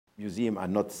Museums are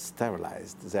not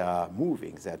sterilized. They are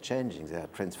moving, they are changing, they are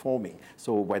transforming.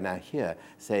 So when I hear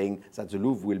saying that the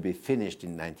Louvre will be finished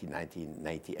in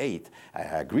 1998, I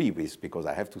agree with, because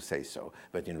I have to say so.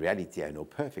 But in reality, I know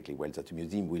perfectly well that the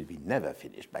museum will be never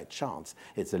finished by chance.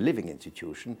 It's a living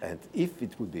institution, and if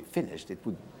it would be finished, it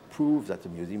would prove that the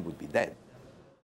museum would be dead.